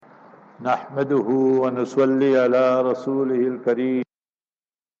نحمده ونصلي على رسوله الكريم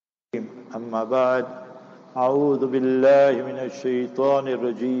أما بعد أعوذ بالله من الشيطان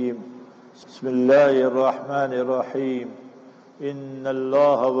الرجيم بسم الله الرحمن الرحيم إن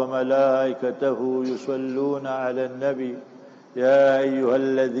الله وملائكته يصلون على النبي يا أيها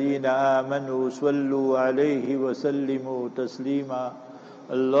الذين آمنوا صلوا عليه وسلموا تسليما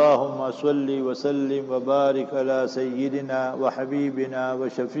اللهم صل وسلم وبارك على سيدنا وحبيبنا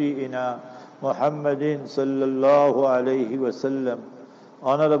وشفيعنا Muhammadin sallallahu alayhi wasallam.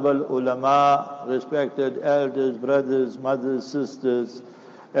 Honorable ulama, respected elders, brothers, mothers, sisters,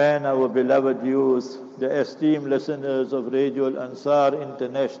 and our beloved youth, the esteemed listeners of Radio Al-Ansar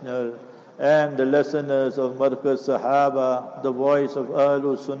International, and the listeners of Markaz Sahaba, the voice of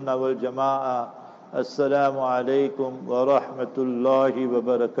Ahlul Sunnah wal Jama'ah. Assalamu alaikum wa rahmatullahi wa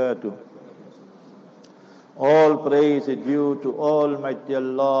barakatuh. All praise is due to Almighty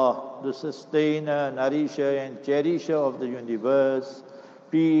Allah, the sustainer, nourisher and cherisher of the universe.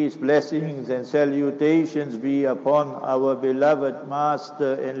 Peace, blessings and salutations be upon our beloved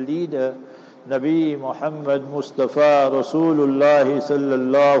master and leader, Nabi Muhammad Mustafa Rasulullah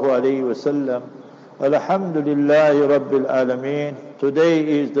sallallahu alayhi wa sallam. Alhamdulillahi Rabbil Alameen. Today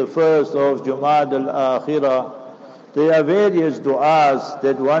is the first of Jumu'ah al-Akhirah. There are various du'as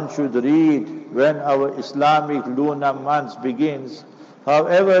that one should read when our Islamic lunar month begins.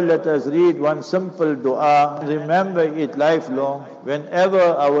 However, let us read one simple du'a. Remember it lifelong. Whenever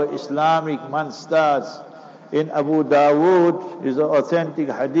our Islamic month starts, in Abu Dawood is an authentic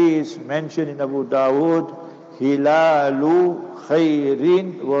hadith mentioned in Abu Dawood, Hilalu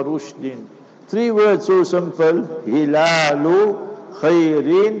khairin wa rushdin. Three words so simple, Hilalu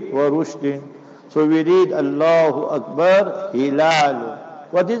khairin wa rushdin. So we read Allahu Akbar, Hilalu.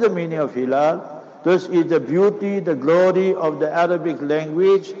 What is the meaning of Hilal? This is the beauty, the glory of the Arabic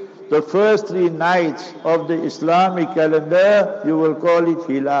language. The first 3 nights of the Islamic calendar, you will call it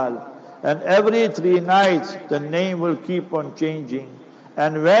Hilal. And every 3 nights, the name will keep on changing.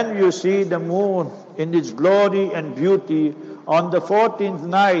 And when you see the moon in its glory and beauty, on the 14th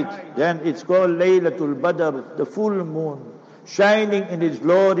night, then it's called Laylatul Badr, the full moon, shining in its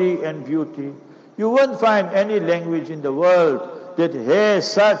glory and beauty. You won't find any language in the world that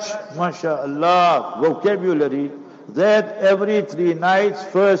has such, mashallah, vocabulary, that every 3 nights,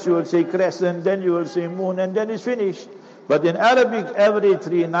 first you will say crescent, then you will say moon, and then it's finished. But in Arabic, every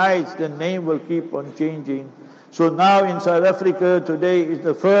 3 nights, the name will keep on changing. So now in South Africa, today is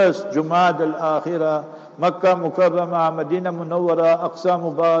the first Jumu'ah al-Akhirah, Makkah Mukarramah, Medina Munawwara, Aqsa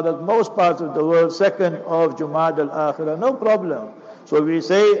Mubarak, most parts of the world, second of Jumu'ah al-Akhirah, no problem. So we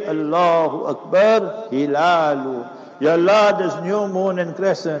say, Allahu Akbar, Hilalu. Ya Allah, this new moon and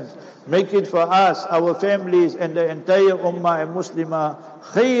crescent, make it for us, our families and the entire Ummah and Muslimah,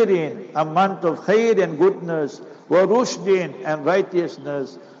 khairin, a month of khair and goodness, wa rushdin and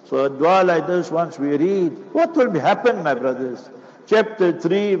righteousness. So a dua like this, once we read, what will happen, my brothers? Chapter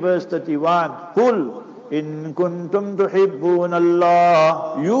 3, verse 31, Qul in kuntum tuhibbun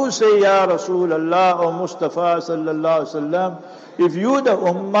Allah. You say, Ya Rasulullah, O Mustafa sallallahu alaihi wasallam, if you the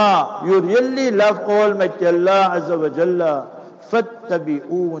Ummah, you really love Almighty Allah Azza wa Jalla,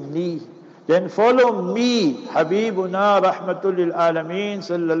 fattabi'uni, then follow me, Habibuna Rahmatul lil Alameen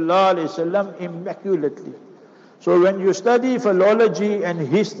sallallahu alaihi wasallam, immaculately. So when you study philology and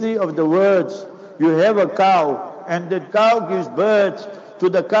history of the words, you have a cow, and that cow gives birth to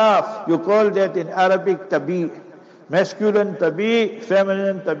the calf. You call that in Arabic tabi', masculine tabi',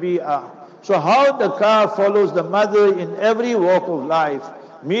 feminine tabi'ah. So how the calf follows the mother in every walk of life,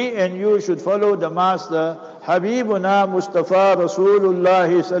 me and you should follow the master, Habibuna Mustafa Rasulullah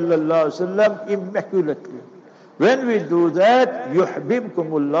sallallahu alaihi wasallam, immaculately. When we do that,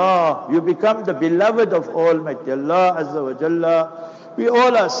 yuhbibkumullah, you become the beloved of Almighty Allah Azza wa Jalla. We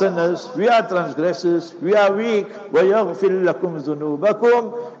all are sinners, we are transgressors, we are weak. وَيَغْفِرْ لَكُمْ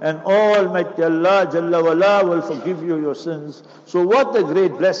ذُنُوبَكُمْ, and Almighty Allah Jalla wala will forgive you your sins. So what a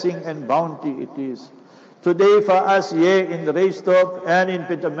great blessing and bounty it is. Today for us here in Raisethorpe and in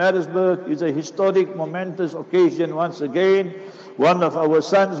Pietermaritzburg is a historic, momentous occasion once again. One of our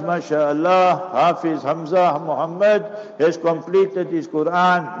sons, mashallah, Hafiz Hamza Muhammad, has completed his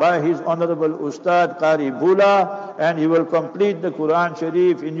Quran by his Honorable Ustad Qari Bula, and he will complete the Quran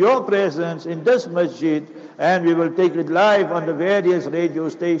Sharif in your presence in this Masjid, and we will take it live on the various radio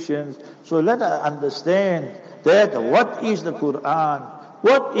stations. So let us understand that what is the Quran,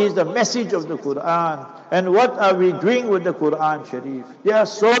 what is the message of the Quran, and what are we doing with the Quran Sharif. There are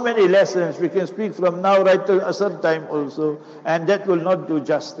so many lessons we can speak from now right till Asr time also, and that will not do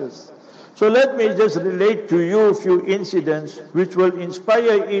justice. So let me just relate to you a few incidents which will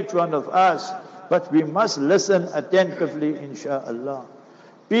inspire each one of us, but we must listen attentively, insha'Allah.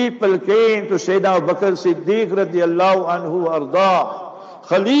 People came to Sayyidina Abu Bakr Siddiq radiallahu anhu arda,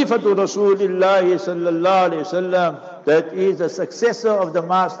 Khalifatu Rasulullah sallallahu alayhi wasallam, that is the successor of the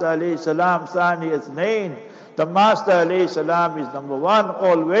Master alayhi salam, Thani Ithnain. The Master alayhi salam is number one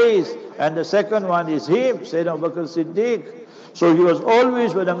always, and the second one is him, Sayyidina Abu Bakr Siddiq. So he was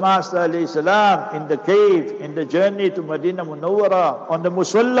always with the Master alayhi salam in the cave, in the journey to Madinah Munawwara, on the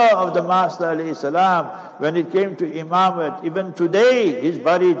musalla of the Master alayhi salam. When it came to Imamat, even today he's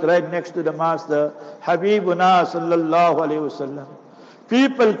buried right next to the Master, Habibuna sallallahu alayhi wasallam.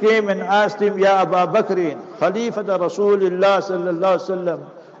 People came and asked him, Ya Abu Bakrin, Khalifata Rasulullah sallallahu alayhi wasallam,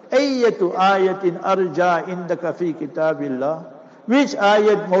 Ayyatu ayatin arja indaka fi kitabillah. Which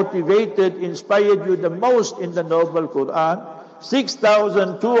ayat motivated, inspired you the most in the Noble Quran?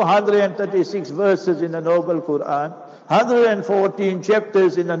 6,236 verses in the Noble Quran, 114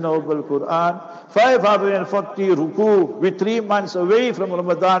 chapters in the Noble Quran, 540 ruku, with 3 months away from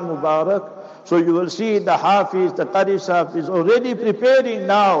Ramadan Mubarak. So you will see the Hafiz, the Qari Sahib is already preparing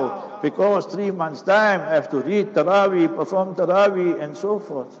now, because 3 months time I have to read Taraweeh, perform Taraweeh and so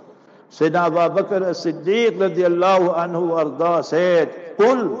forth. Sayyidina Abu Bakr as-Siddiq radiallahu anhu arda said,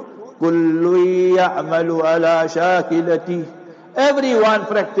 Qul kullu ya'malu ala shakilati. Everyone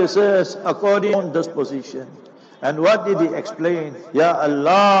practices according to disposition. And what did he explain? Ya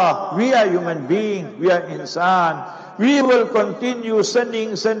Allah, we are human beings, we are insan. We will continue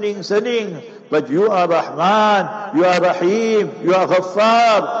sinning, but you are Rahman, you are Rahim, you are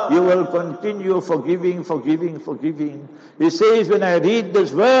Ghaffar. You will continue forgiving. He says, when I read this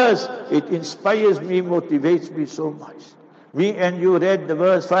verse, it inspires me, motivates me so much. Me and you read the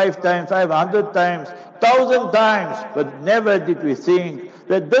verse 5 times, 500 times, 1,000 times, but never did we think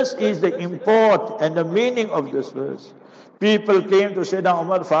that this is the import and the meaning of this verse. People came to Sayyidina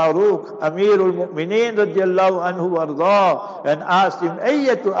Umar Farooq, Amirul Mu'mineen radiallahu anhu arda, and asked him,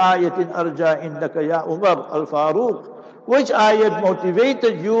 Ayyatu ayatin arja indaka ya Umar al-Farooq. Which ayat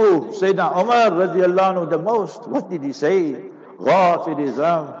motivated you, Sayyidina Umar radiallahu anhu, the most? What did he say? Ghafiri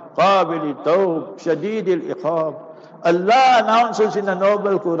Dhanb, Qabili Tawb, Shadidil Iqab. Allah announces in the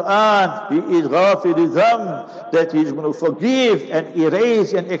Noble Quran, He is Ghafiri Dhanb, that He is going to forgive and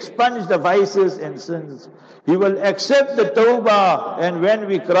erase and expunge the vices and sins. He will accept the tawbah, and when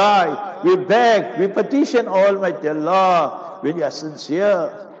we cry, we beg, we petition Almighty Allah, when we are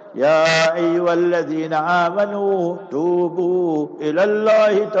sincere. Ya ayyuhalladhina amanu tubu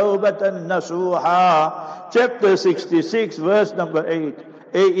ilallahi tawbatan nasuha. Chapter 66, verse number 8.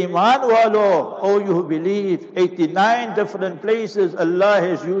 Iman walo, oh you who believe. 89 different places Allah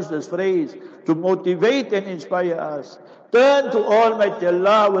has used this phrase to motivate and inspire us. Turn to Almighty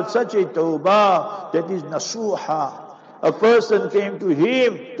Allah with such a tawbah that is nasuha. A person came to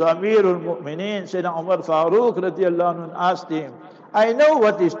him, to Amirul Mu'mineen, Sayyidina Umar Farooq radiallahu anhu, and asked him, I know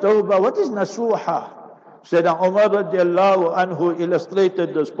what is tawbah, what is nasuha? Sayyidina Umar radiallahu anhu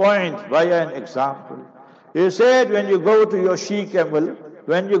illustrated this point via an example. He said, when you go to your she-camel,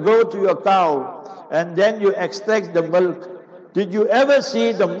 when you go to your cow, and then you extract the milk, did you ever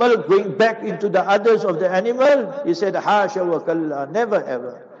see the milk going back into the udders of the animal? He said, Hasha wa kalla, never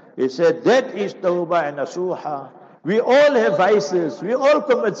ever. He said, that is tawbah and nasuha. We all have vices, we all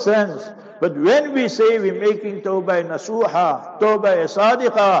commit sins, but when we say we're making tawbah and nasuha, tawbah and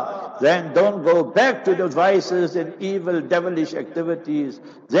sadiqa, then don't go back to those vices and evil, devilish activities.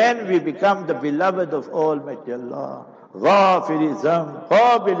 Then we become the beloved of Almighty Allah. Ghafiri Dhanb,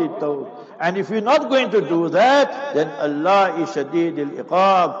 Qabili Tawb. And if you're not going to do that, then Allah is Shadid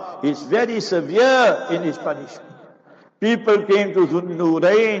al-Iqab. He's very severe in His punishment. People came to Dhun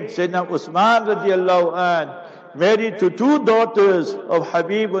Nurayn, Sayyidina Usman radiallahu anh, married to 2 daughters of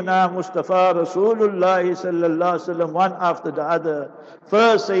Habibuna Mustafa Rasulullah sallallahu alaihi wasallam, one after the other.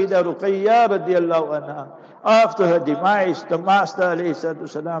 First Sayyida Ruqayya radiallahu anha. After her demise, the Master alayhi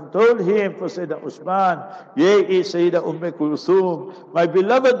salam told him for Sayyida Usman, Ye is Sayyida Kulthum, my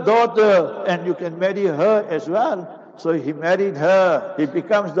beloved daughter, and you can marry her as well. So he married her. He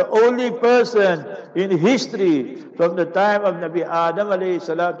becomes the only person in history from the time of Nabi Adam alayhi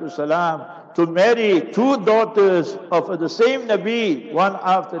salatu salam to marry 2 daughters of the same Nabi, one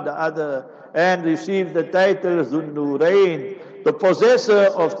after the other, and receive the title Dhun Nurayn, the possessor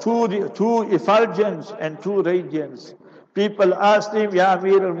of two effulgence and 2 radiance. People asked him, Ya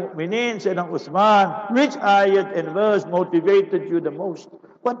Amir al-Mu'mineen, Sayyidina Usman, which ayat and verse motivated you the most?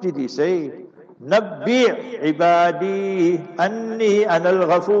 What did he say? Nabbi' ibadi anni anal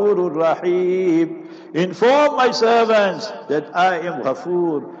ghafurur rahim. Inform my servants that I am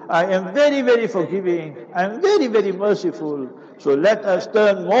Ghafoor. I am very, very forgiving. I am very, very merciful. So let us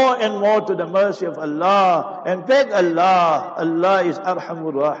turn more and more to the mercy of Allah and beg Allah. Allah is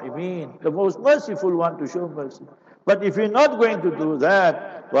Arhamur Rahimeen, the most merciful one to show mercy. But if you're not going to do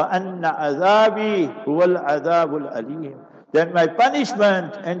that, وَأَنَّ عَذَابِي هُوَ الْعَذَابُ الْأَلِيمُ, then my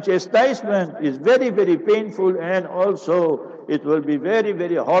punishment and chastisement is very, very painful, and also it will be very,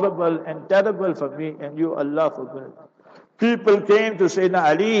 very horrible and terrible for me and you, Allah forbid. People came to Sayyidina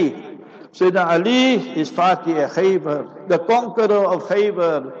Ali. Sayyidina Ali is Fatih Khaybar, the conqueror of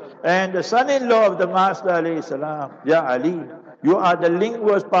Khaybar, and the son-in-law of the Master alayhi salam. Ya Ali, you are the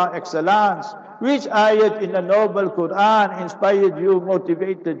linguist par excellence. Which ayat in the noble Quran inspired you,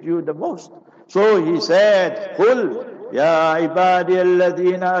 motivated you the most? So he said, قُلْ يَا عِبَادِيَ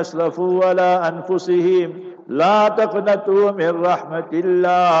الَّذِينَ أَسْرَفُوا عَلَىٰ أَنفُسِهِمْ لَا تَقْنَطُوا مِنْ رَحْمَةِ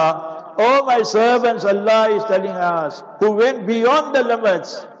اللَّهِ. Oh my servants, Allah is telling us, who went beyond the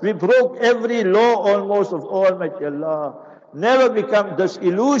limits. We broke every law almost of Almighty Allah. Never become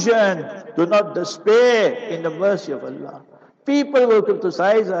disillusioned. Do not despair in the mercy of Allah. People will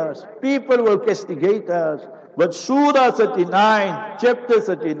criticize us. People will castigate us. But Surah 39, chapter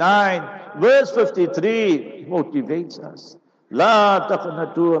 39, verse 53 motivates us. لا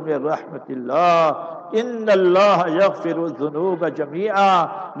تقنطوا من رحمة الله إن الله يغفر الذنوب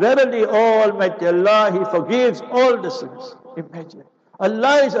جميعا. Verily Almighty Allah, He forgives all the sins. Imagine,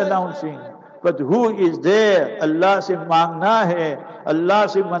 Allah is announcing, but who is there? Allah se mangna hai, Allah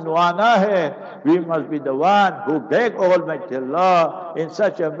se manwana hai. We must be the one who beg Almighty Allah in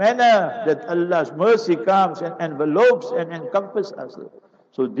such a manner that Allah's mercy comes and envelopes and encompasses us.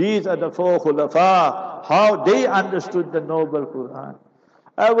 So these are the four khulafa, how they understood the noble Quran.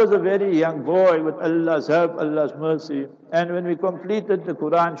 I was a very young boy with Allah's help, Allah's mercy. And when we completed the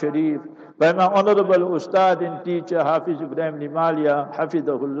Quran Sharif, by my honorable Ustad and teacher, Hafiz Ibrahim Nimalia,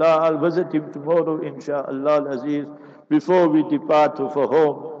 Hafidahullah, I'll visit him tomorrow, inshaAllah al-Aziz, before we depart for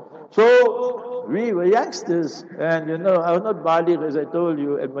home. So we were youngsters, and I was not baligh, as I told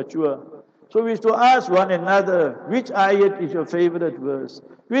you, and mature. So we used to ask one another, which ayat is your favorite verse?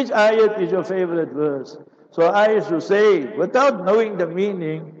 Which ayat is your favorite verse? So I used to say, without knowing the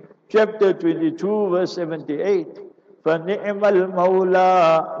meaning, chapter 22, verse 78, فَنِعْمَ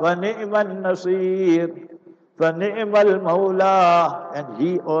الْمَوْلَى وَنِعْمَ النَّصِيرُ فَنِعْمَ الْمَوْلَى, and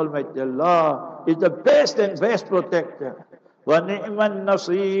He, Almighty Allah, is the best and best protector. وَنِعْمَ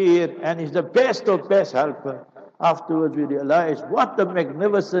النَّصِيرُ, and is the best of best helper. Afterwards we realized what a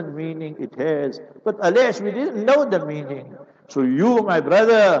magnificent meaning it has. But alas, we didn't know the meaning. So you, my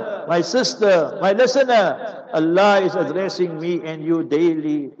brother, my sister, my listener, Allah is addressing me and you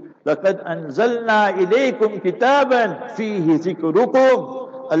daily. لَقَدْ أَنزَلْنَا إِلَيْكُمْ كِتَابًا فِيهِ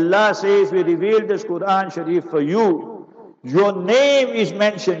ذِكْرُكُمْ. Allah says, we revealed this Quran Sharif for you. Your name is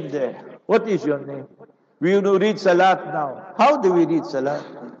mentioned there. What is your name? We will read Salat now. How do we read Salat?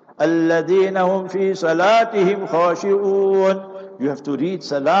 الَّذِينَ هُمْ فِي صَلَاتِهِمْ خَاشِعُونَ. You have to read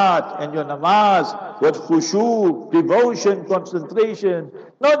Salat and your namaz with khushu, devotion, concentration.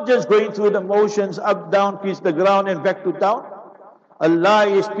 Not just going through the motions, up, down, kiss the ground and back to town. Allah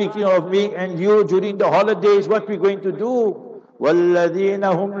is speaking of me and you during the holidays, what we're going to do. وَالَّذِينَ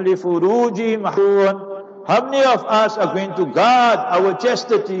هُمْ لِفُرُوجِهِمْ حَافِظُونَ. How many of us are going to guard our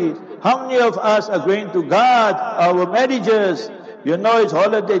chastity? How many of us are going to guard our marriages? It's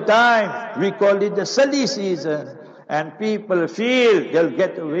holiday time. We call it the silly season. And people feel they'll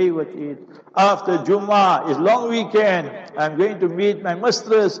get away with it. After Jumu'ah is long weekend. I'm going to meet my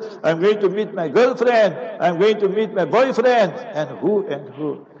mistress. I'm going to meet my girlfriend. I'm going to meet my boyfriend. And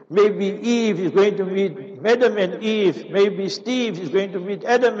who? Maybe Eve is going to meet Adam and Eve. Maybe Steve is going to meet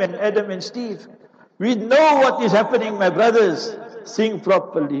Adam and Steve. We know what is happening, my brothers. Think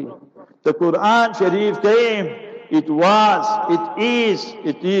properly. The Quran Sharif came. It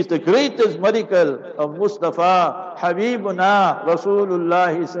is the greatest miracle of Mustafa, Habibuna,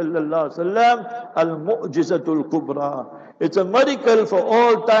 Rasulullah sallallahu alaihi wasallam, al-mu'jizatul kubra. It's a miracle for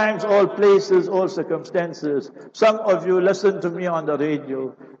all times, all places, all circumstances. Some of you listen to me on the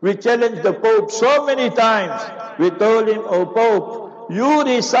radio. We challenged the Pope so many times. We told him, "Oh Pope, you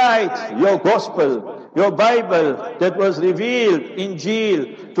recite your gospel, your Bible that was revealed,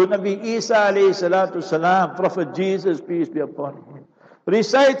 Injil, to Nabi Isa alayhi salatu salam, Prophet Jesus, peace be upon him.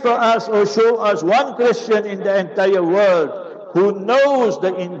 Recite for us or show us one Christian in the entire world who knows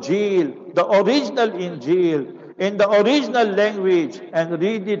the Injil, the original Injil, in the original language, and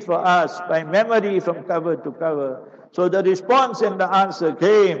read it for us by memory from cover to cover." So the response and the answer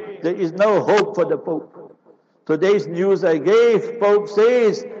came, there is no hope for the Pope. Today's news I gave, Pope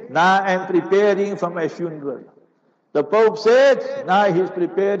says, now I'm preparing for my funeral. The Pope said, now he's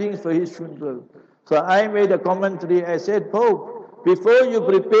preparing for his funeral. So I made a commentary, I said, Pope, before you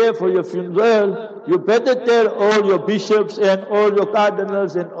prepare for your funeral, you better tell all your bishops and all your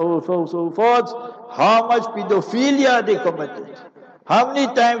cardinals and all so forth, how much pedophilia they committed. How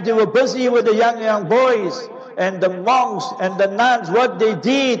many times they were busy with the young boys and the monks and the nuns, what they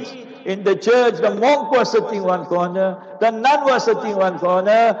did in the church. The monk was sitting one corner, the nun was sitting one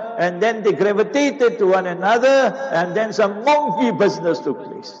corner, and then they gravitated to one another, and then some monkey business took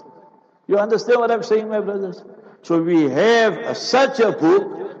place. You understand what I'm saying, my brothers? So we have such a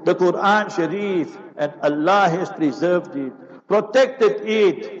book, the Quran Sharif, and Allah has preserved it, protected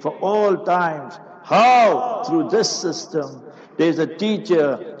it for all times. How? Through this system. There's a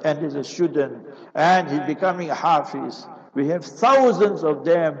teacher and there's a student, and he's becoming a hafiz. We have thousands of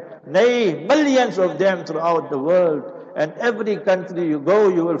them, nay, millions of them throughout the world. And every country you go,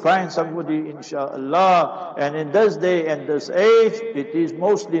 you will find somebody, insha'Allah. And in this day and this age, it is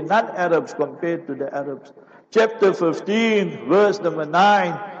mostly non-Arabs compared to the Arabs. Chapter 15, verse number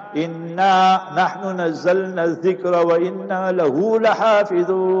 9. Inna nahnu nazzalna dhikra wa inna lahu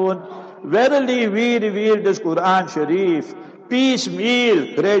lahafidhun. Verily we revealed this Quran Sharif,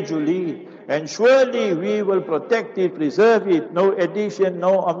 piecemeal, gradually. And surely we will protect it, preserve it. No addition,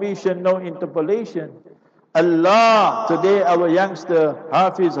 no omission, no interpolation. Allah, today our youngster,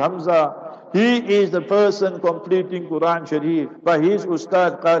 Hafiz Hamza, he is the person completing Quran Sharif by his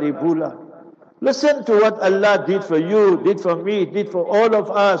Ustad Qari Bula. Listen to what Allah did for you, did for me, did for all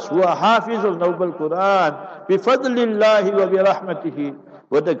of us who are Hafiz of Noble Quran. Bifadlillahi wa birahmatihi.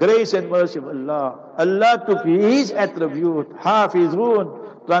 With the grace and mercy of Allah. Allah took his attribute,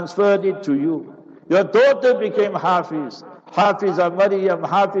 Hafizun, transferred it to you. Your daughter became Hafiz. Hafiza Maryam,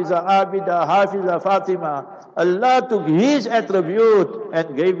 Hafiza Abida, Hafiza Fatima. Allah took his attribute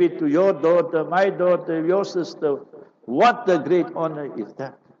and gave it to your daughter, my daughter, your sister. What a great honor is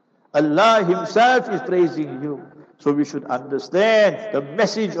that. Allah himself is praising you. So we should understand the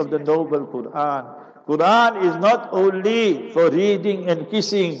message of the noble Quran. Quran is not only for reading and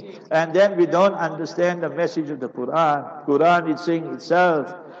kissing, and then we don't understand the message of the Quran. Quran is saying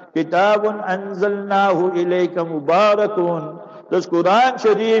itself, Kitabun anzalnahu ilayka mubarakun. This Quran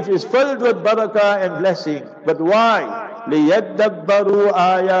Sharif is filled with barakah and blessing. But why? لِيَدَّبَّرُوا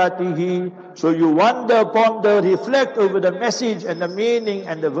آيَاتِهِ. So you wonder, ponder, reflect over the message and the meaning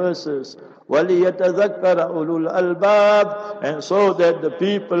and the verses. وَلِيَتَذَكَّرَ أُولُو الْأَلْبَابِ. And so that the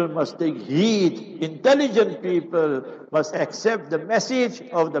people must take heed. Intelligent people must accept the message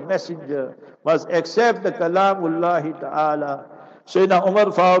of the messenger, must accept the Kalamullahi Ta'ala. Sayyidina Umar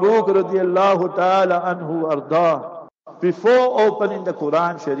Farooq radiyallahu ta'ala anhu ardah, before opening the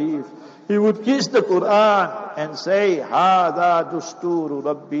Quran Sharif, he would kiss the Quran and say, Hada dusturu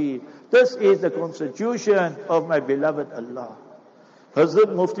Rabbi. This is the constitution of my beloved Allah.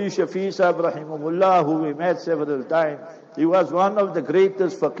 Hazrat Mufti Shafi Sahib rahimahullah, who we met several times, he was one of the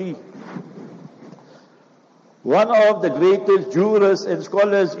greatest faqih, one of the greatest jurists and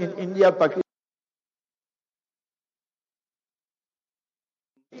scholars in India, Pakistan,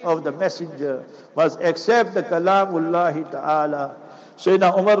 of the messenger, must accept the Kalamullahi Ta'ala.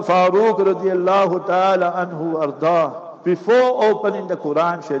 Sayyidina Umar Farooq radiyallahu ta'ala anhu ardah, before opening the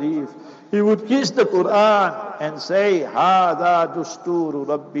Quran Sharif, he would kiss the Quran and say, Hada dusturu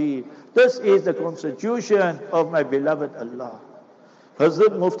Rabbi. This is the constitution of my beloved Allah.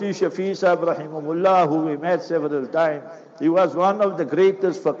 Hazrat Mufti Shafi Sahib rahimahullah, who we met several times, he was one of the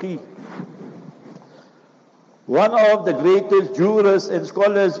greatest faqih, one of the greatest jurists and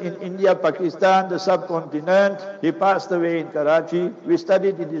scholars in India, Pakistan, the subcontinent. He passed away in Karachi. We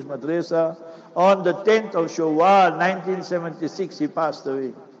studied in his madrasa. On the 10th of Shawwal, 1976, he passed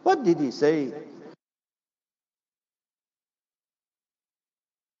away. What did he say?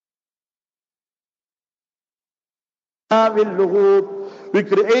 We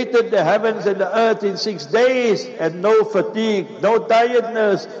created the heavens and the earth in 6 days, and no fatigue, no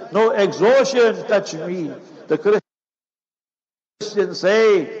tiredness, no exhaustion touched me. The Christians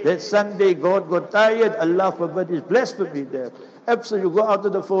say that Sunday God got tired. Allah forbid, is blasphemy there. Absolutely, you go out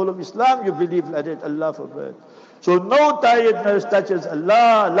of the fold of Islam, you believe like that. Allah forbid. So no tiredness touches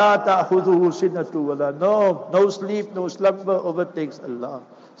Allah. La ta'khudhuhu sinatu wala nawm. No sleep, no slumber overtakes Allah.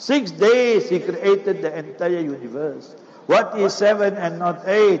 6 days He created the entire universe. What is 7 and not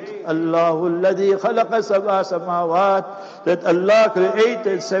 8? Allahu alladhi khalaqa sab'a samawat. That Allah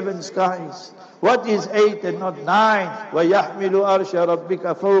created 7 skies. What is 8 and not 9? وَيَحْمِلُ أَرْشَ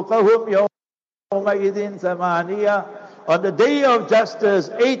رَبِّكَ فَوْقَهُمْ يَوْمَ يَوْمَئِذٍ ثَمَانِيَةٌ. On the day of justice,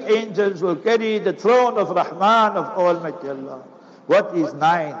 8 angels will carry the throne of Rahman, of Almighty Allah. What is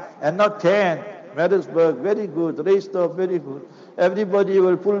 9 and not 10? Marisburg, very good. Raisethorpe, very good. Everybody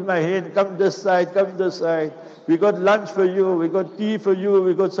will pull my hand, come this side, come this side. We got lunch for you, we got tea for you,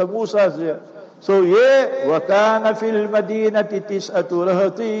 we got samosas here. So yeah, وَكَانَ فِي الْمَدِينَةِ تِسْعَةُ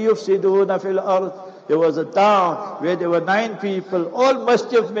رَهْطٍ يُفْسِدُونَ فِي الْأَرْضِ. There was a town where there were 9 people, all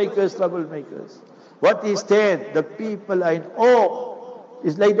mischief makers, troublemakers. What is 10? The people are in awe.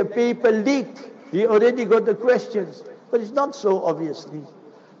 It's like the paper leaked. He already got the questions. But it's not so, obviously.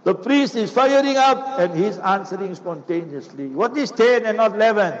 The priest is firing up and he's answering spontaneously. What is 10 and not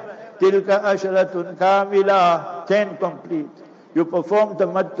 11? Tilka asharatun kamila, 10 complete. You perform the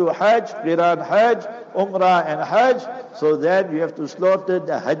Tamattu Hajj, Qiran Hajj, Umrah and Hajj. So then you have to slaughter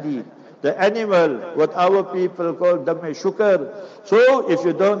the hadi, the animal, what our people call Damme Shukr. So if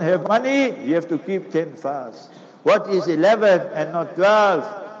you don't have money, you have to keep 10 fasts. What is 11 and not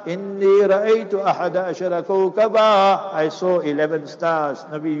 12? Inni ra'aytu ahada ashara kawkaba. I saw 11 stars.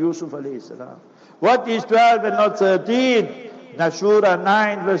 Nabi Yusuf alayhi salam. What is 12 and not 13? Nashura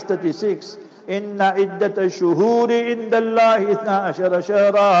 9 verse 36. Inna iddata shuhuri indallahi ithna ashara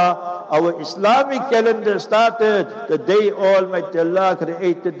shahra. Our Islamic calendar started the day Almighty Allah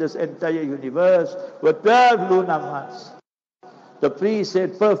created this entire universe with 12 lunar months. The priest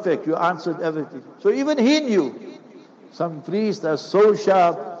said, perfect, you answered everything. So even he knew. Some priests are so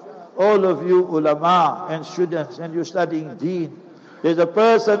sharp. All of you ulama and students, and you're studying deen. There's a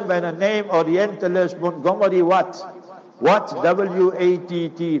person by the name Orientalist Montgomery Watt. Watt,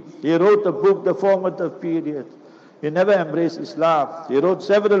 W-A-T-T. He wrote a book, The Formative Period. He never embraced Islam. He wrote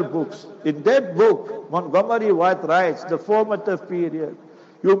several books. In that book, Montgomery Watt writes, The Formative Period.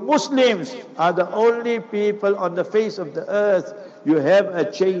 You Muslims are the only people on the face of the earth. You have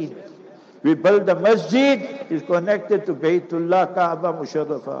a chain. We build a masjid, is connected to Baytullah, Kaaba,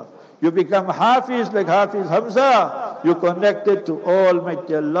 Musharrafah. You become Hafiz like Hafiz Hamza, you connected to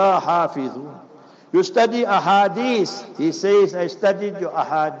Almighty Allah, Hafizun. You study ahadith. He says, I studied your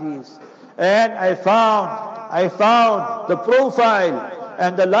ahadith. And I found the profile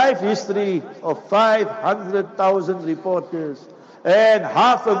and the life history of 500,000 reporters and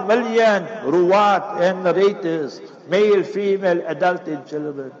 500,000 ruwat and narrators, male, female, adult and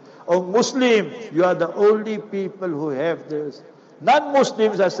children. Oh Muslims, you are the only people who have this.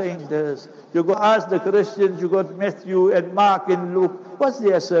 Non-Muslims are saying this. You go ask the Christians, you got Matthew and Mark and Luke. What's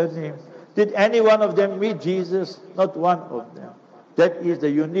their surname? Did any one of them meet Jesus? Not one of them. That is the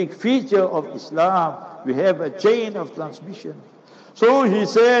unique feature of Islam. We have a chain of transmission. So he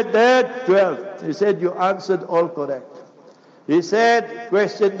said that 12. He said you answered all correct. He said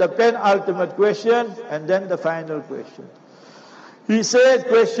question, the penultimate question and then the final question. He said,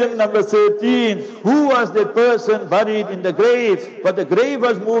 question number 13, who was the person buried in the grave? But the grave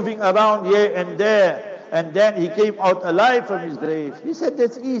was moving around here and there. And then he came out alive from his grave. He said,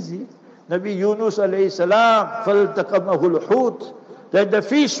 that's easy. Nabi Yunus alayhi salam, فَالْتَقَمَهُ الْحُوتِ. Then the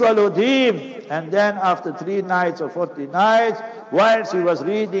fish swallowed him. And then after 3 nights or 40 nights, whilst he was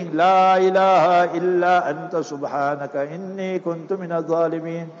reading, La ilaha illa anta subhanaka inni kuntu min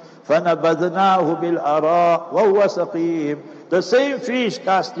al-zalimin, فَنَبَذْنَاهُ بِالْأَرَاءِ وَهُوَ سَقِيمٌ. The same fish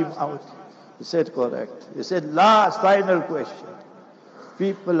cast him out. He said correct. He said last final question.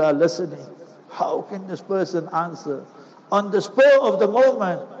 People are listening. How can this person answer? On the spur of the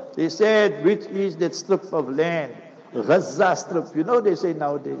moment, they said, which is that strip of land? Gaza strip. You know they say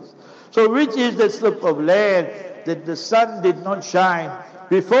nowadays. So which is that strip of land that the sun did not shine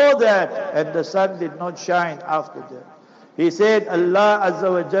before that and the sun did not shine after that? He said Allah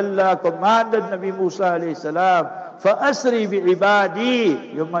Azza wa Jalla commanded Nabi Musa alayhi salam, فَأَسْرِ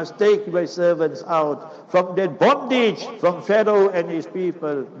بِعِبَادِي. You must take my servants out from that bondage, from Pharaoh and his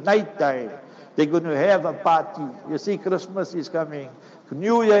people. Night time. They're going to have a party. You see, Christmas is coming.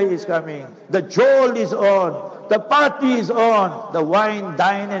 New Year is coming. The joel is on. The party is on. The wine,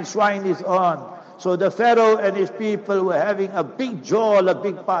 dine and swine is on. So the Pharaoh and his people were having a big joel, a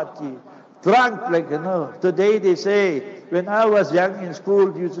big party. Drunk, like, you know. Today they say, when I was young in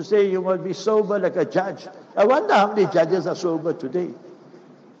school, they used to say, you must be sober like a judge. I wonder how many judges are sober today.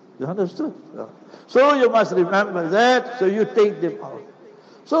 You understood? So you must remember that, so you take them out.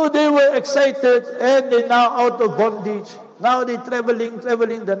 So they were excited, and they're now out of bondage. Now they're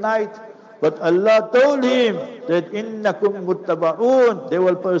traveling the night. But Allah told him that, innakum muttaba'un, they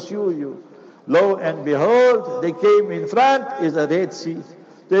will pursue you. Lo and behold, they came in front, is the Red Sea.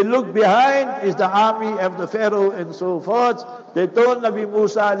 They looked behind, is the army of the Pharaoh and so forth. They told Nabi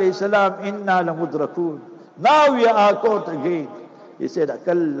Musa alayhi salam, inna lamudrakun. Now we are caught again. He said,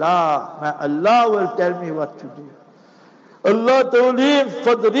 Kalla, Allah will tell me what to do. Allah told him,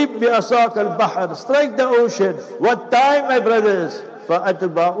 فَضْرِبْ بِأَصَاكَ الْبَحْرِ, strike the ocean. What time, my brothers?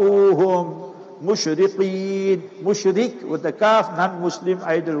 فَأَتْبَعُوهُمْ مُشْرِقِينَ. Mushrik with the kaf, non-Muslim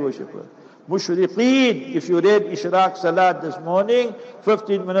idol worshipper. Mushriqeen. If you read Ishraq Salat this morning,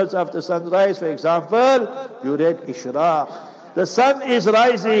 15 minutes after sunrise, for example, you read Ishraq. The sun is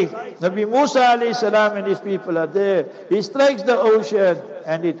rising. Nabi Musa alayhi salam and his people are there. He strikes the ocean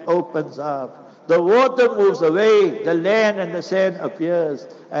and it opens up. The water moves away, the land and the sand appears,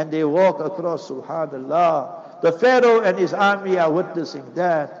 and they walk across, subhanallah. The Pharaoh and his army are witnessing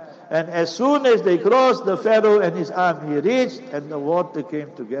that. And as soon as they crossed, the Pharaoh and his army reached, and the water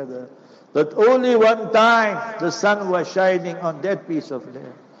came together. But only one time the sun was shining on that piece of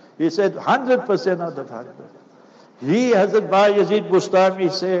land. He said 100% out of 100. He, Hazrat Bayezid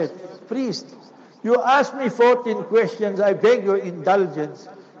Bustami, said, priest, you asked me 14 questions, I beg your indulgence.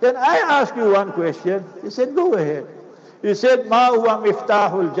 Then I ask you one question. He said, go ahead. He said, Ma huwa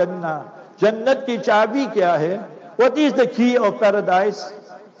miftahul jannah. Jannat ki chabi kya hai? What is the key of paradise?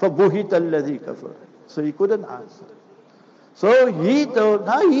 فَبُهِتَ الَّذِي كَفَرَ. So he couldn't answer. So he told,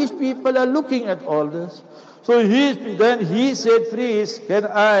 now his people are looking at all this. So then he said, priest, can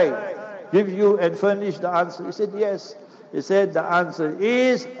I give you and furnish the answer? He said, yes. He said, the answer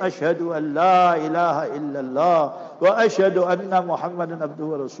is, Ashhadu an la ilaha illallah wa ashhadu anna Muhammadan abduhu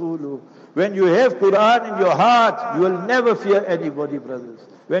wa rasuluh. When you have Quran in your heart, you will never fear anybody, brothers.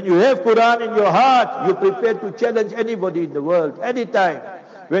 When you have Quran in your heart, you're prepared to challenge anybody in the world, anytime.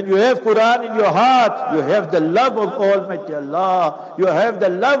 When you have Quran in your heart, you have the love of Almighty Allah. You have the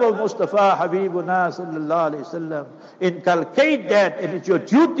love of Mustafa Habibuna sallallahu alayhi wasallam. Inculcate that, and it's your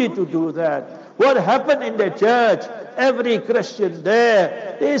duty to do that. What happened in the church? Every Christian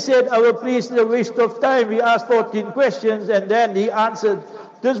there, they said, our priest is a waste of time. We asked 14 questions, and then he answered.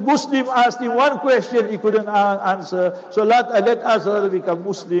 This Muslim asked him one question, he couldn't answer. So let us rather become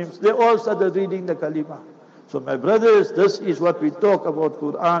Muslims. They all started reading the Kalima. So my brothers, this is what we talk about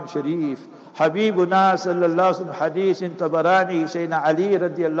Quran Sharif. Habibuna sallallahu alaihi hadith in Tabarani, Sayyidina Ali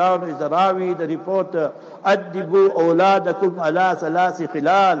radiallahu anhu is the Rawi, the reporter. Addibu awladakum ala thalasi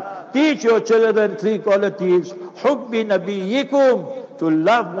khilal. Teach your children three qualities. Hubbi nabiyyikum, to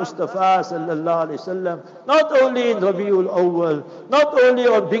love Mustafa sallallahu alaihi wasallam. Not only in Rabiul Awwal, not only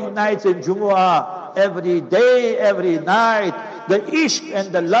on big nights in Jumu'ah, every day, every night. The ishq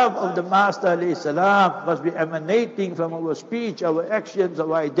and the love of the Master alayhi salam must be emanating from our speech, our actions,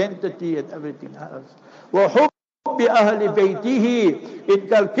 our identity and everything else. وَحُبِّ أَهْلِ بَيْتِهِ.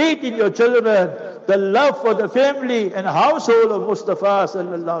 Inculcate in your children the love for the family and household of Mustafa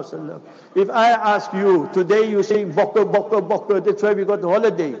sallallahu alaihi wasallam. If I ask you, today you saying Bokker, Bokker, Bokker, that's why we got the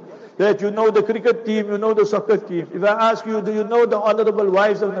holiday. That you know the cricket team, you know the soccer team. If I ask you, do you know the honorable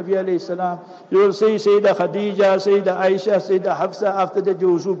wives of Nabi alayhi salam? You will say Sayyidah Khadija, Sayyidah Aisha, Sayyidah Hafsa. After that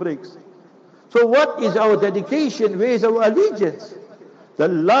your wuzu breaks. So what is our dedication? Where is our allegiance? The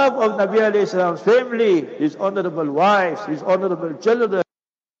love of Nabi alayhi salam's family, his honorable wives, his honorable children,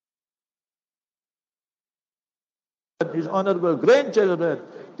 his honorable grandchildren.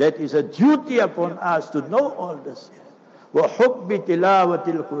 That is a duty upon us to know all this. وَحُبِّ تِلَاوَةِ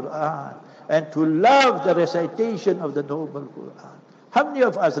الْقُرْآنِ, and to love the recitation of the noble Quran. How many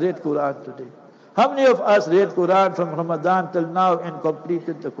of us read Quran today? How many of us read Quran from Ramadan till now and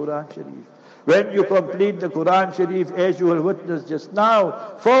completed the Quran Sharif? When you complete the Quran Sharif, as you will witness just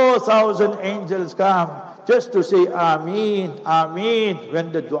now, 4,000 angels come just to say Ameen, Ameen,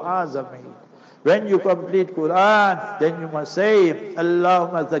 when the du'as are made. When you complete Quran, then you must say,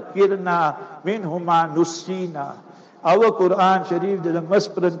 Allahumma zakirna minhuma nusina. Our Quran Sharif, there's a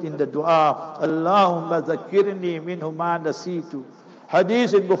misprint in the dua. Allahumma zakirni minhuma nasitu.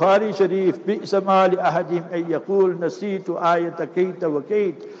 Hadith in Bukhari Sharif, bi'sama li ahadim ay yaqul nasitu ayata kaita wa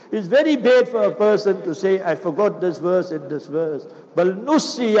kait. It's very bad for a person to say, I forgot this verse and this verse. Bal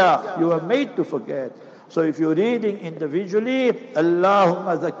nusiya, you are made to forget. So if you're reading individually,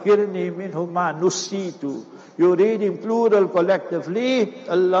 Allahumma zakirni minhuma nusitu. You're reading plural collectively,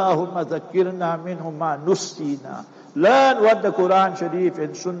 Allahumma zakirna minhuma nusina. Learn what the Quran Sharif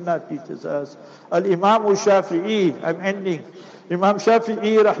and Sunnah teaches us. Al-Imam Shafi'i, I'm ending. Imam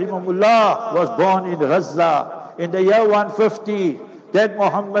Shafi'i rahimahullah was born in Gaza in the year 150. Then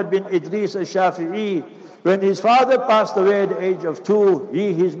Muhammad bin Idris al-Shafi'i, when his father passed away at the age of 2,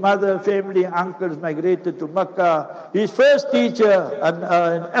 he, his mother, family, uncles migrated to Mecca. His first teacher, an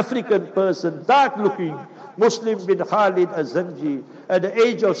African person, dark-looking, Muslim bin Khalid al-Zanji. At the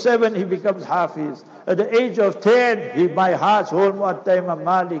age of 7, he becomes Hafiz. At the age of 10, he by heart's whole Muwatta Imam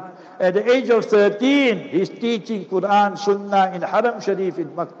Malik. At the age of 13, he's teaching Quran, Sunnah in Haram Sharif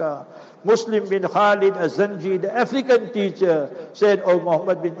in Makkah. Muslim bin Khalid Az-Zanji, the African teacher, said, "Oh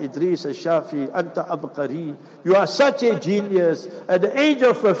Muhammad bin Idris al-Shafi, Anta Abqari, you are such a genius." At the age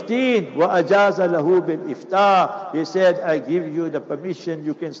of 15, وَأَجَازَ لَهُ بِالْإِفْتَاءِ, he said, "I give you the permission,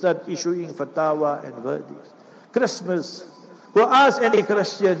 you can start issuing fatwa and verdicts." Christmas. Go ask any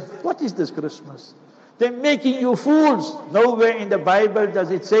Christian, what is this Christmas? They're making you fools. Nowhere in the Bible does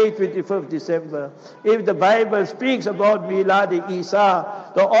it say 25th December. If the Bible speaks about Milad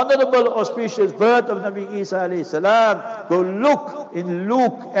Isa, the honorable auspicious birth of Nabi Isa alayhi salam, go look in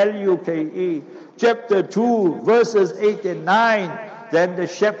Luke, L-U-K-E, chapter 2, verses 8 and 9. Then the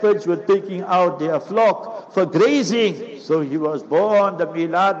shepherds were taking out their flock for grazing. So he was born. The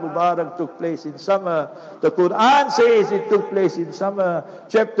Milad Mubarak took place in summer. The Quran says it took place in summer.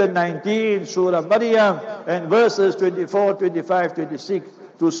 Chapter 19, Surah Maryam, and verses 24, 25, 26.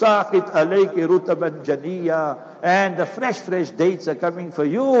 Tusaqit alayki rutaban janiya. And the fresh dates are coming for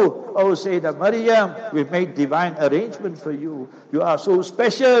you. Oh, Sayyidah Maryam, we've made divine arrangement for you. You are so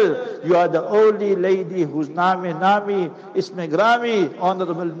special. You are the only lady whose nami, isme grami,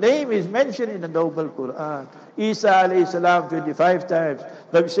 honorable name is mentioned in the noble Quran. Isa alayhi salam 25 times.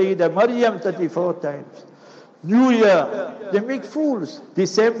 Nabi Sayyidah Maryam 34 times. New Year, they make fools.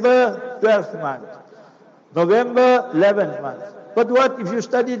 December 12th month. November 11th month. But what if you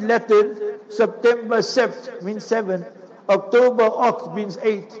studied Latin? September sept means 7, October oct means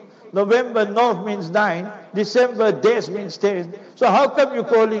 8, November north means 9, December des means 10. So how come you're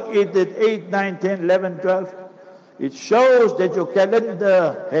calling it at 8, 9, 10, 11, 12? It shows that your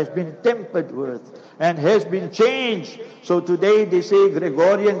calendar has been tampered with and has been changed. So today they say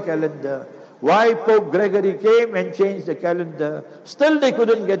Gregorian calendar. Why Pope Gregory came and changed the calendar? Still they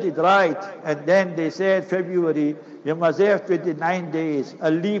couldn't get it right. And then they said February, you must have 29 days,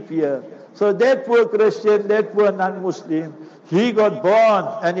 a leap year. So that poor Christian, that poor non-Muslim, he got born,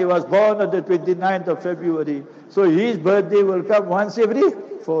 and he was born on the 29th of February. So his birthday will come once every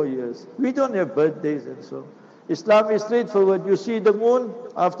 4 years. We don't have birthdays and so. Islam is straightforward. You see the moon,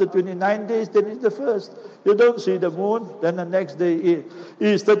 after 29 days, then it's the first. You don't see the moon, then the next day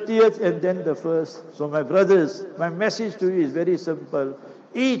is 30th, and then the first. So my brothers, my message to you is very simple.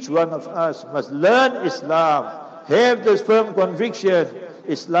 Each one of us must learn Islam, have this firm conviction.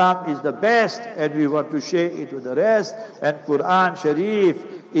 Islam is the best, and we want to share it with the rest. And Quran Sharif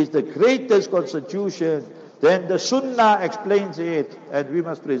is the greatest constitution. Then the Sunnah explains it, and we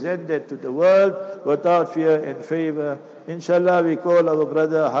must present it to the world without fear and favor. Inshallah, we call our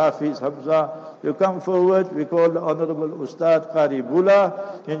brother Hafiz Hamza. You come forward. We call the Honorable Ustad Qari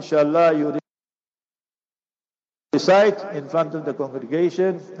Bula. Inshallah, you recite in front of the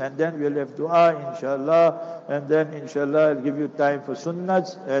congregation, and then we'll have dua, inshallah, and then inshallah I'll give you time for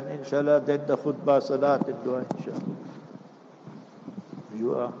sunnats, and inshallah then the khutbah, salat and dua, inshallah.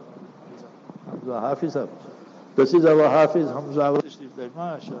 You are Hamza Hafiz. This is our Hafiz Hamza.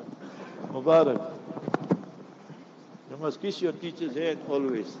 MashaAllah. Mubarak. You must kiss your teacher's hand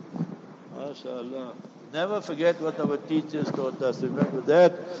always. MashaAllah. Never forget what our teachers taught us. Remember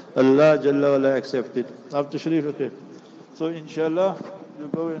that. Allah Jalla wala accepted. After Sharif, okay. So inshallah, you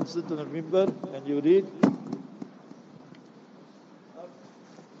go and sit on the mimbar and you read.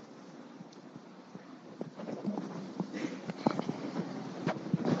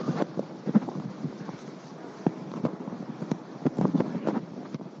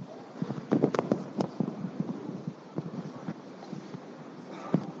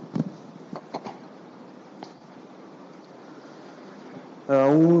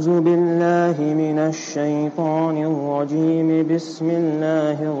 أعوذ بالله من الشيطان الرجيم بسم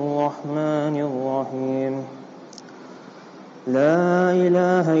الله الرحمن الرحيم لا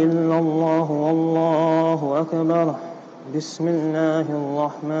إله إلا الله والله أكبر بسم الله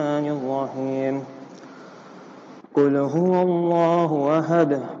الرحمن الرحيم قل هو الله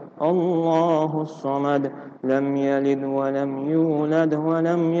أحد الله الصمد لم يلد ولم يولد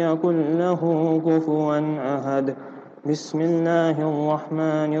ولم يكن له كفوا أحد بسم الله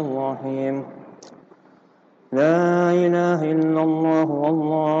الرحمن الرحيم لا إله إلا الله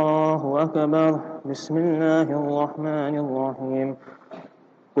والله أكبر بسم الله الرحمن الرحيم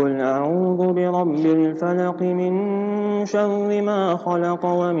قل أعوذ برب الفلق من شر ما خلق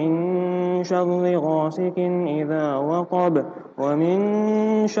ومن شر غاسق إذا وقب ومن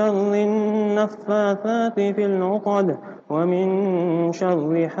شر النفاثات في العقد ومن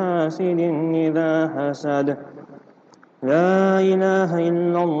شر حاسد إذا حسد لا إله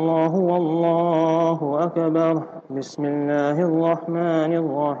إلا الله والله أكبر بسم الله الرحمن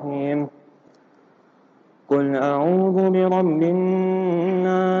الرحيم قل أعوذ برب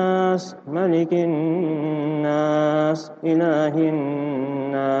الناس ملك الناس إله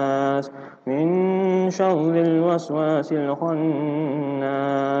الناس من شر الوسواس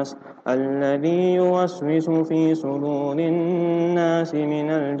الخناس الذي يوسوس في صدور الناس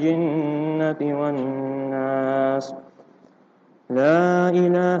من الجنة والناس. لا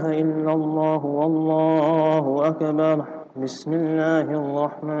إله إلا الله والله أكبر. بسم الله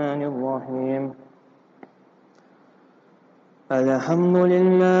الرحمن الرحيم. الحمد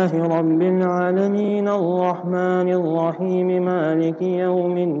لله رب العالمين الرحمن الرحيم مالك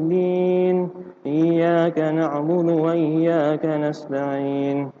يوم الدين إياك نعبد وإياك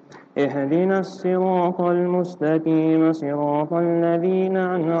نستعين اهدنا الصراط المستقيم صراط الذين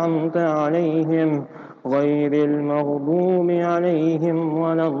أنعمت عليهم غير المغضوب عليهم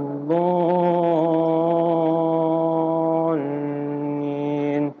ولا الضالين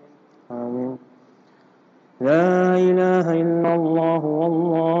آمين. لا إله إلا الله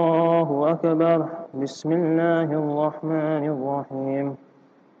والله أكبر. بسم الله الرحمن الرحيم.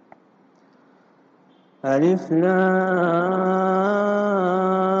 ألف لام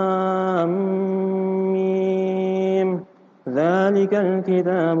ميم ذلك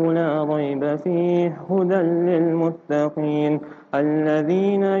الكتاب لا ريب فيه هدى للمتقين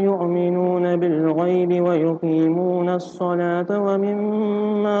الذين يؤمنون بالغيب ويقيمون الصلاة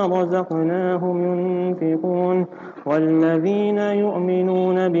ومما رزقناهم ينفقون والذين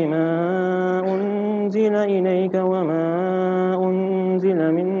يؤمنون بما أنزل إليك وما أنزل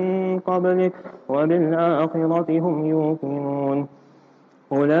من قبلك وبالآخرة هم يوقنون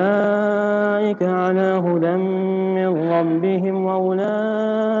أولئك على هدى من ربهم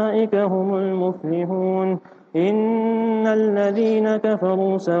وأولئك هم المفلحون. إن الذين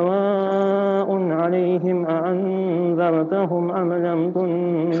كفروا سواء عليهم أأنذرتهم أم لم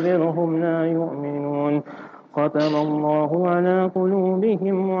تنذرهم لا يؤمنون ختم الله على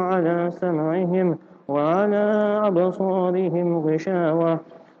قلوبهم وعلى سمعهم وعلى أبصارهم غشاوة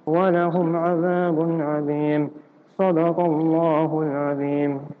ولهم عذاب عظيم. صدق الله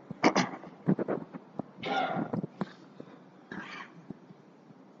العظيم.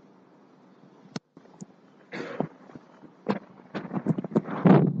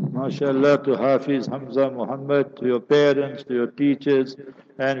 MashaAllah to Hafiz Hamza Muhammad, to your parents, to your teachers,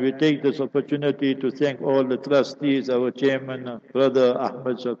 and we take this opportunity to thank all the trustees, our chairman, Brother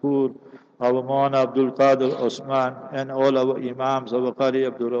Ahmed Shakur, our Maulana Abdul Qadir Osman, and all our Imams, our Qari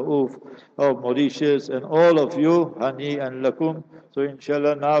Abdul Rauf of Mauritius, and all of you, Hani and Lakum. So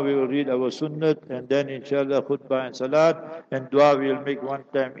inshallah now we will read our sunnat, and then inshallah khutbah and salat, and dua we will make one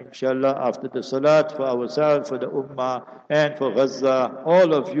time inshallah after the salat for ourselves, for the ummah, and for Gaza.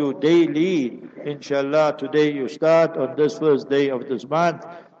 All of you daily, inshallah, today you start on this first day of this month,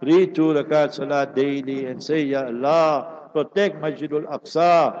 read 2 rakat salat daily and say, Ya Allah, protect Masjid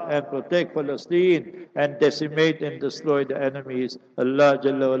al-Aqsa and protect Palestine and decimate and destroy the enemies. Allah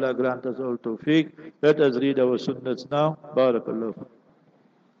Jalla wala grant us all tawfiq. Let us read our sunnats now. Barakallahu.